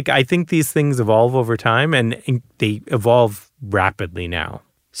so like I think these things evolve over time and they evolve rapidly now.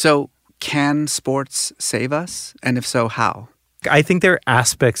 So can sports save us? And if so, how? I think there are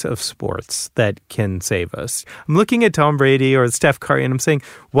aspects of sports that can save us. I'm looking at Tom Brady or Steph Curry and I'm saying,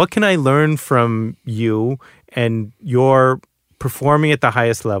 what can I learn from you and your performing at the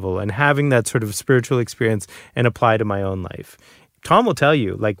highest level and having that sort of spiritual experience and apply to my own life? Tom will tell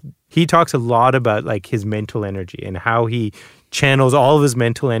you, like, he talks a lot about like his mental energy and how he channels all of his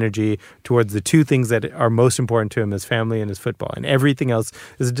mental energy towards the two things that are most important to him, his family and his football, and everything else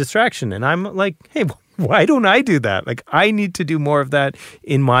is a distraction. And I'm like, hey, why don't I do that? Like, I need to do more of that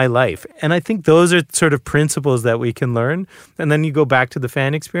in my life. And I think those are sort of principles that we can learn. And then you go back to the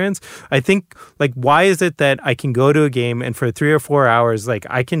fan experience. I think, like, why is it that I can go to a game and for 3 or 4 hours, like,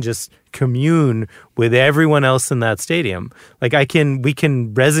 I can just commune with everyone else in that stadium? Like, we can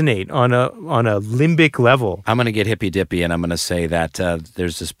resonate on a limbic level. I'm going to get hippy dippy and I'm going to say that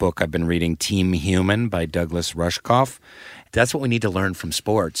there's this book I've been reading, Team Human by Douglas Rushkoff. That's what we need to learn from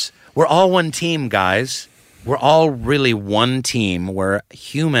sports. We're all one team, guys. We're all really one team. We're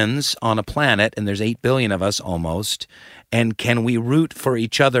humans on a planet, and there's 8 billion of us almost. And can we root for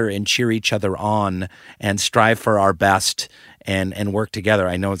each other and cheer each other on and strive for our best and work together?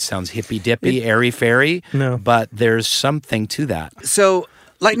 I know it sounds hippy-dippy, airy-fairy, but there's something to that. So,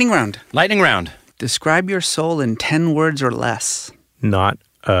 lightning round. Lightning round. Describe your soul in 10 words or less. Not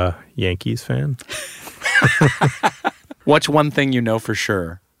a Yankees fan. What's one thing you know for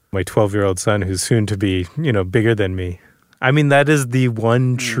sure? My 12-year-old son, who's soon to be, bigger than me. I mean, that is the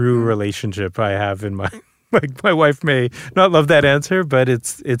one true relationship I have in my. Like, my wife may not love that answer, but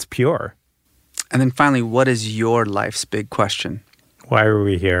it's pure. And then finally, what is your life's big question? Why are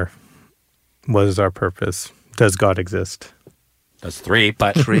we here? What is our purpose? Does God exist? That's 3,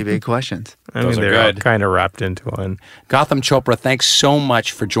 but 3 big questions. I Those mean, are they're all good. kind of wrapped into one. Gotham Chopra, thanks so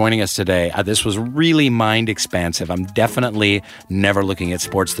much for joining us today. This was really mind expansive. I'm definitely never looking at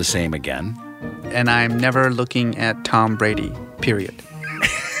sports the same again. And I'm never looking at Tom Brady, period.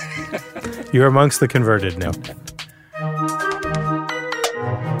 You're amongst the converted now.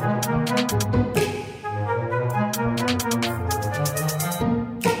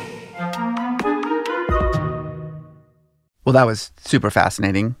 Well, that was super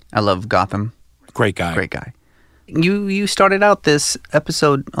fascinating. I love Gotham. Great guy. Great guy. You started out this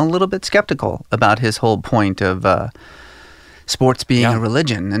episode a little bit skeptical about his whole point of sports being a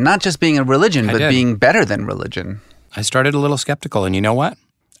religion. And not just being a religion, but being better than religion. I started a little skeptical, and you know what?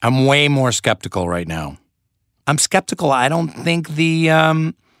 I'm way more skeptical right now. I'm skeptical. I don't think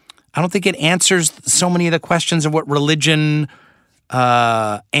it answers so many of the questions of what religion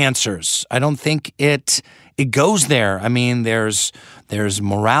answers. I don't think it goes there. I mean, there's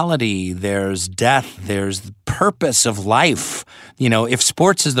morality, there's death, there's the purpose of life. You know, if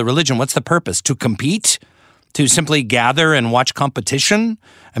sports is the religion, what's the purpose? To compete? To simply gather and watch competition?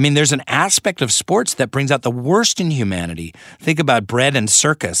 I mean, there's an aspect of sports that brings out the worst in humanity. Think about bread and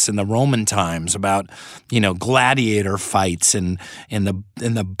circus in the Roman times, about, gladiator fights and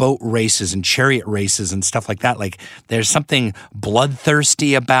the boat races and chariot races and stuff like that. Like, there's something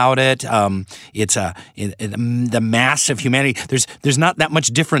bloodthirsty about it. It's the mass of humanity. There's not that much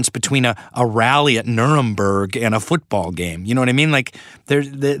difference between a rally at Nuremberg and a football game. You know what I mean? Like,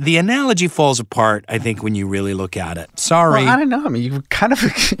 the analogy falls apart, I think, when you really look at it. Sorry. Well, I don't know. I mean, you kind of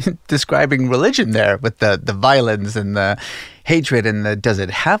describing religion there with the violence and the hatred and the does it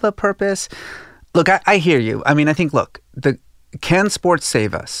have a purpose? Look, I hear you. I mean, I think, can sports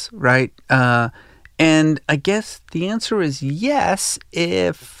save us, right? And I guess the answer is yes,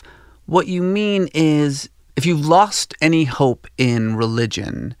 if what you mean is if you've lost any hope in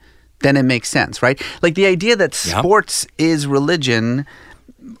religion, then it makes sense, right? Like the idea that sports is religion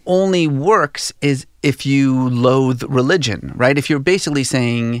only works is if you loathe religion, right? If you're basically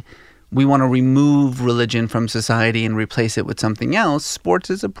saying we want to remove religion from society and replace it with something else,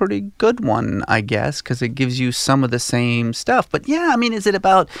 sports is a pretty good one, I guess, because it gives you some of the same stuff. But yeah, I mean, is it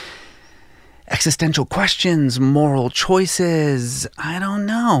about existential questions, moral choices? I don't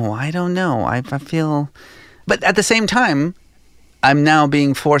know. I feel... But at the same time, I'm now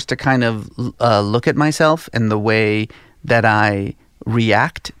being forced to kind of look at myself and the way that I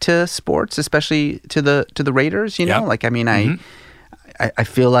react to sports, especially to the Raiders, Like, I mean, I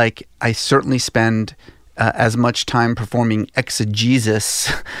feel like I certainly spend as much time performing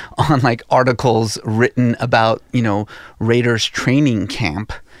exegesis on like articles written about, Raiders training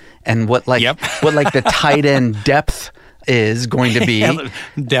camp and what the tight end depth is going to be.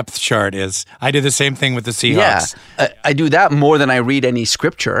 Depth chart is. I do the same thing with the Seahawks. Yeah, I do that more than I read any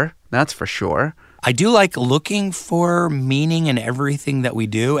scripture. That's for sure. I do like looking for meaning in everything that we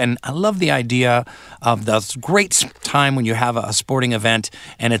do, and I love the idea of the great time when you have a sporting event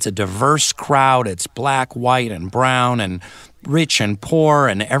and it's a diverse crowd. It's black, white, and brown, and rich and poor,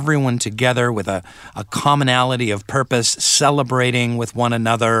 and everyone together with a commonality of purpose, celebrating with one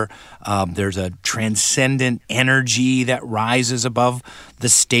another. There's a transcendent energy that rises above the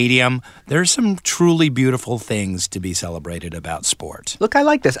stadium. There's some truly beautiful things to be celebrated about sport. Look, I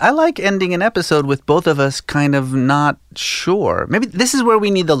like this. I like ending an episode with both of us kind of not sure. Maybe this is where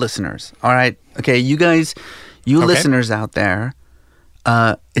we need the listeners. All right. Okay, you guys, listeners out there,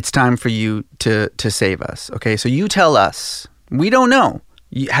 it's time for you to save us. Okay, so you tell us. We don't know.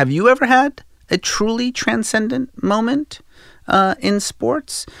 Have you ever had a truly transcendent moment in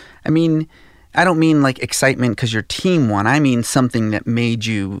sports? I mean, I don't mean like excitement because your team won. I mean something that made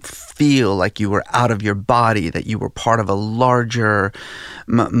you feel like you were out of your body, that you were part of a larger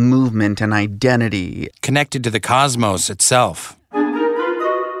movement and identity. Connected to the cosmos itself.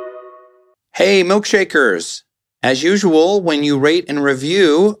 Hey, milkshakers. As usual, when you rate and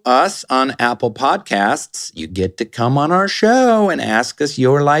review us on Apple Podcasts, you get to come on our show and ask us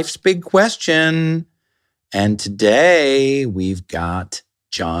your life's big question. And today we've got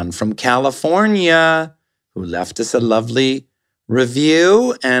John from California who left us a lovely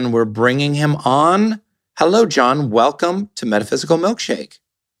review, and we're bringing him on. Hello, John. Welcome to Metaphysical Milkshake.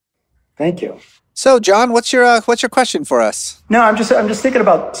 Thank you. So, John, what's your question for us? No, I'm just thinking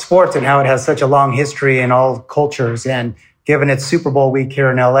about sports and how it has such a long history in all cultures. And given it's Super Bowl week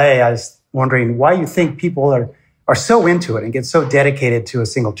here in LA, I was wondering why you think people are so into it and get so dedicated to a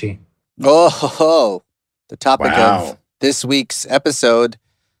single team. Oh, the topic of this week's episode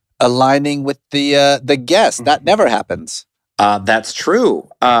aligning with the guest. That never happens. That's true.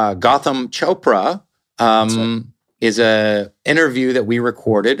 Gotham Chopra is a interview that we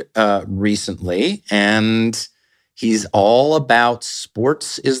recorded recently, and he's all about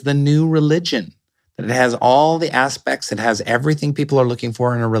sports is the new religion. That it has all the aspects. It has everything people are looking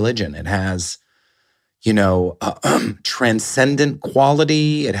for in a religion. It has, transcendent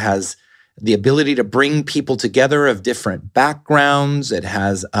quality. It has the ability to bring people together of different backgrounds. It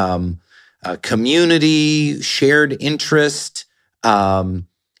has community, shared interest,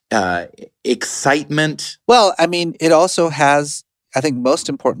 excitement. Well, I mean, it also has, I think most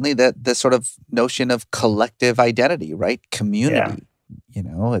importantly, that the sort of notion of collective identity, right? Community. Yeah.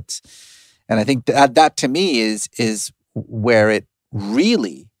 And I think that to me is where it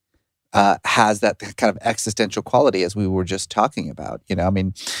really has that kind of existential quality, as we were just talking about. I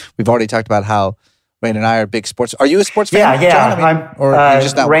mean, we've already talked about how Rain and I are big sports. Are you a sports fan? Yeah. John? Or you're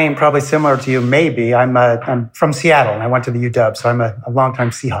just not? Rain, probably similar to you, maybe. I'm from Seattle, and I went to the UW, so I'm a longtime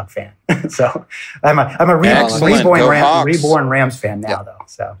Seahawk fan. So I'm a reborn Rams fan now, though.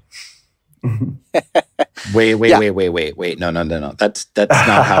 So. Wait. No. That's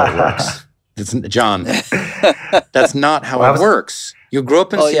not how it works. John, that's not how it works. You grew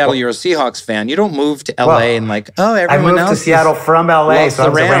up in Seattle. You're a Seahawks fan. You don't move to LA and everyone else. I moved to Seattle from LA, so I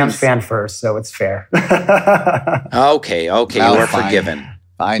was a Rams fan first, so it's fair. Okay. You are forgiven.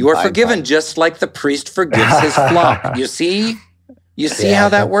 You are forgiven, just like the priest forgives his flock. You see how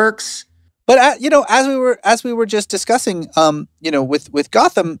that works. But as we were just discussing, with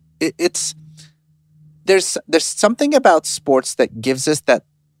Gotham, there's something about sports that gives us that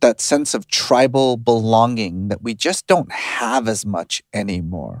sense of tribal belonging that we just don't have as much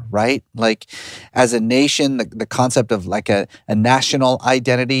anymore, right? Like, as a nation, the concept of like a national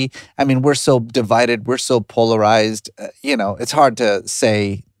identity, I mean, we're so divided, we're so polarized, it's hard to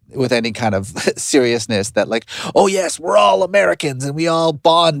say with any kind of seriousness that like, oh yes, we're all Americans and we all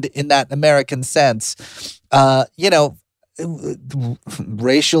bond in that American sense.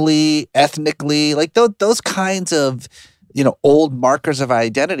 Racially, ethnically, like those kinds of old markers of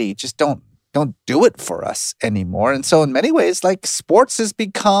identity just don't do it for us anymore. And so in many ways, like, sports has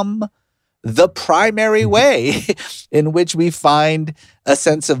become the primary way in which we find a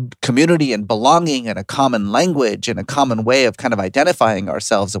sense of community and belonging and a common language and a common way of kind of identifying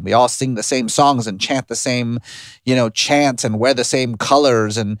ourselves. And we all sing the same songs and chant the same, chants and wear the same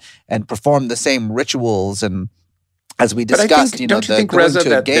colors and perform the same rituals. And as we discussed, don't you think, Reza,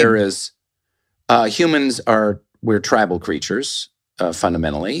 that there is we're tribal creatures,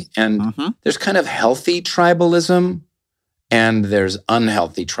 fundamentally, and there's kind of healthy tribalism and there's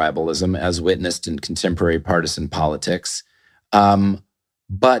unhealthy tribalism, as witnessed in contemporary partisan politics.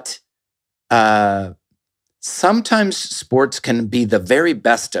 But sometimes sports can be the very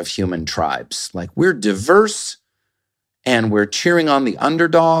best of human tribes. Like, we're diverse and we're cheering on the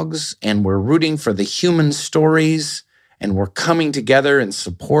underdogs and we're rooting for the human stories and we're coming together in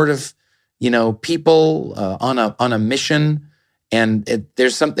support of people on a mission, and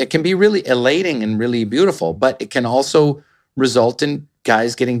it can be really elating and really beautiful, but it can also result in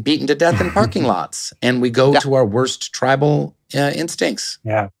guys getting beaten to death in parking lots, and we go to our worst tribal instincts.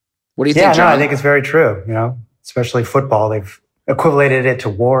 Yeah. What do you think, John? No, I think it's very true. Especially football, they've equivalated it to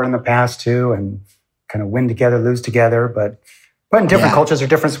war in the past too, and kind of win together, lose together, but in different cultures or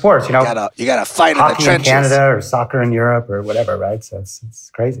different sports. You gotta fight in the trenches. Hockey in Canada or soccer in Europe or whatever, right? So it's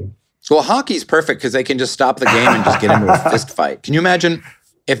crazy. Well, hockey's perfect because they can just stop the game and just get into a fist fight. Can you imagine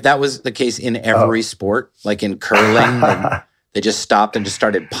if that was the case in every sport, like in curling? They just stopped and just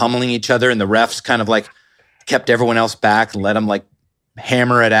started pummeling each other, and the refs kind of like kept everyone else back and let them like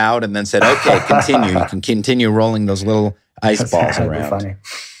hammer it out, and then said, "Okay, continue. You can continue rolling those little ice balls around." Funny.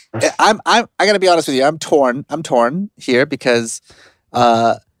 I got to be honest with you. I'm torn here because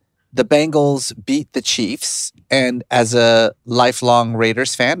the Bengals beat the Chiefs, and as a lifelong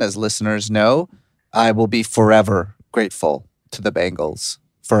Raiders fan, as listeners know, I will be forever grateful to the Bengals.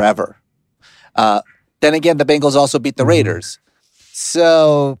 Forever. Then again, the Bengals also beat the Raiders.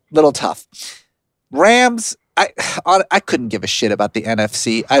 So, little tough. Rams, I couldn't give a shit about the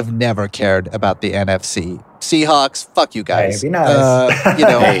NFC. I've never cared about the NFC. Seahawks, fuck you guys. Hey, be nice.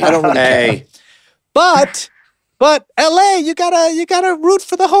 I don't really care. But LA, you gotta root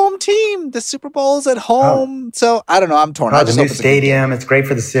for the home team. The Super Bowl's at home, so I don't know. I'm torn. The new stadium, it's great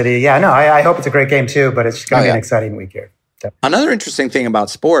for the city. Yeah, no, I hope it's a great game too. But it's going to be an exciting week here. Another interesting thing about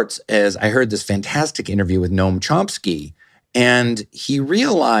sports is I heard this fantastic interview with Noam Chomsky, and he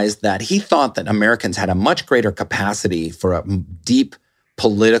realized that he thought that Americans had a much greater capacity for a deep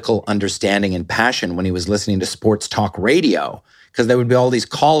political understanding and passion when he was listening to sports talk radio, because there would be all these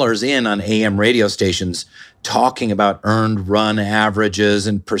callers in on AM radio stations talking about earned run averages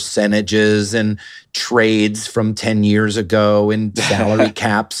and percentages and trades from 10 years ago and salary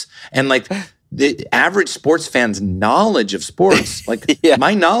caps. And like the average sports fan's knowledge of sports, like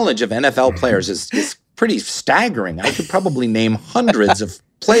my knowledge of NFL players is pretty staggering. I could probably name hundreds of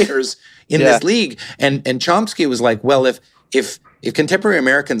players in this league. And Chomsky was like, well, if contemporary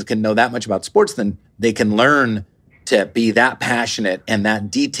Americans can know that much about sports, then they can learn to be that passionate and that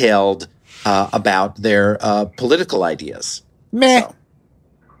detailed about their political ideas. Meh.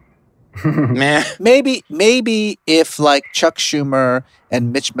 So. Meh. Maybe if like Chuck Schumer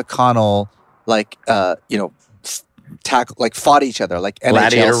and Mitch McConnell fought each other like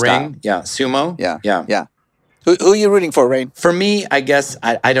Gladiator NHL style. ring, sumo, yeah. Who are you rooting for, Rain? For me, I guess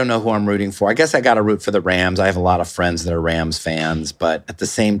I don't know who I'm rooting for. I guess I got to root for the Rams. I have a lot of friends that are Rams fans, but at the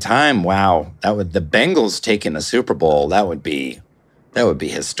same time, wow, the Bengals taking a Super Bowl. That would be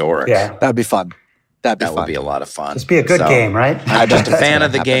historic. Yeah, that'd be fun. That would be a lot of fun. Just be a good game, right? I'm just a fan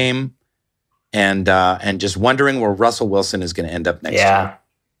of the game, and just wondering where Russell Wilson is going to end up next year.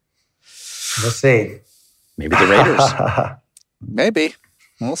 We'll see. Maybe the Raiders. Maybe.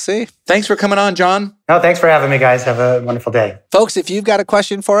 We'll see. Thanks for coming on, John. No, thanks for having me, guys. Have a wonderful day. Folks, if you've got a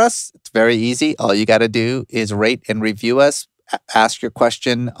question for us, it's very easy. All you got to do is rate and review us. Ask your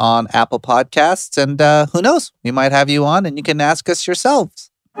question on Apple Podcasts. And who knows? We might have you on and you can ask us yourselves.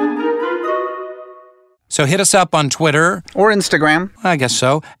 So hit us up on Twitter. Or Instagram. I guess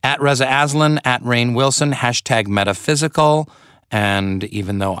so. At Reza Aslan, at Rainn Wilson, #metaphysical. And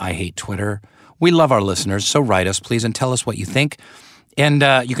even though I hate Twitter, we love our listeners. So write us, please, and tell us what you think. And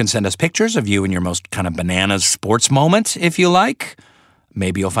you can send us pictures of you in your most kind of bananas sports moment, if you like.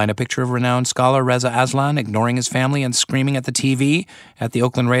 Maybe you'll find a picture of renowned scholar Reza Aslan ignoring his family and screaming at the TV at the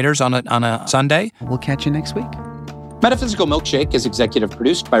Oakland Raiders on a Sunday. We'll catch you next week. Metaphysical Milkshake is executive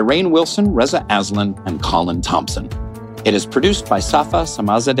produced by Rainn Wilson, Reza Aslan, and Colin Thompson. It is produced by Safa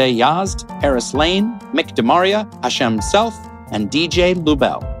Samazadeh Yazd, Harris Lane, Mick DeMaria, Hashem Self, and DJ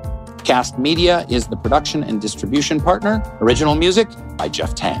Lubell. Cast Media is the production and distribution partner. Original music by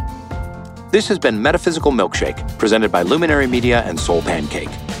Jeff Tang. This has been Metaphysical Milkshake, presented by Luminary Media and Soul Pancake.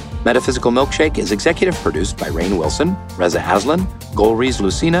 Metaphysical Milkshake is executive produced by Rainn Wilson, Reza Aslan, Golriz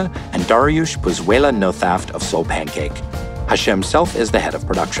Lucina, and Dariush Puzuela Nothaft of Soul Pancake. Hashem Self is the head of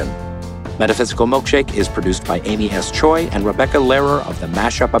production. Metaphysical Milkshake is produced by Amy S. Choi and Rebecca Lehrer of the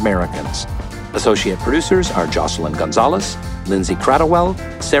Mashup Americans. Associate producers are Jocelyn Gonzalez, Lindsay Cradwell,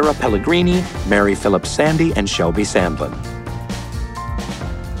 Sarah Pellegrini, Mary Phillips Sandy, and Shelby Sandlin.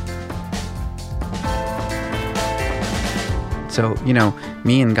 So,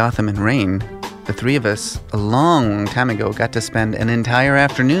 me and Gotham and Rain, the three of us, a long time ago, got to spend an entire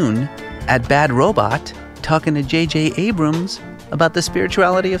afternoon at Bad Robot talking to J.J. Abrams about the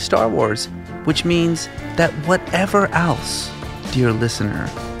spirituality of Star Wars, which means that whatever else, dear listener,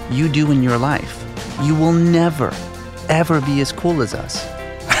 you do in your life, you will never, ever be as cool as us.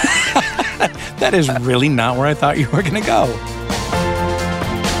 That is really not where I thought you were going to go.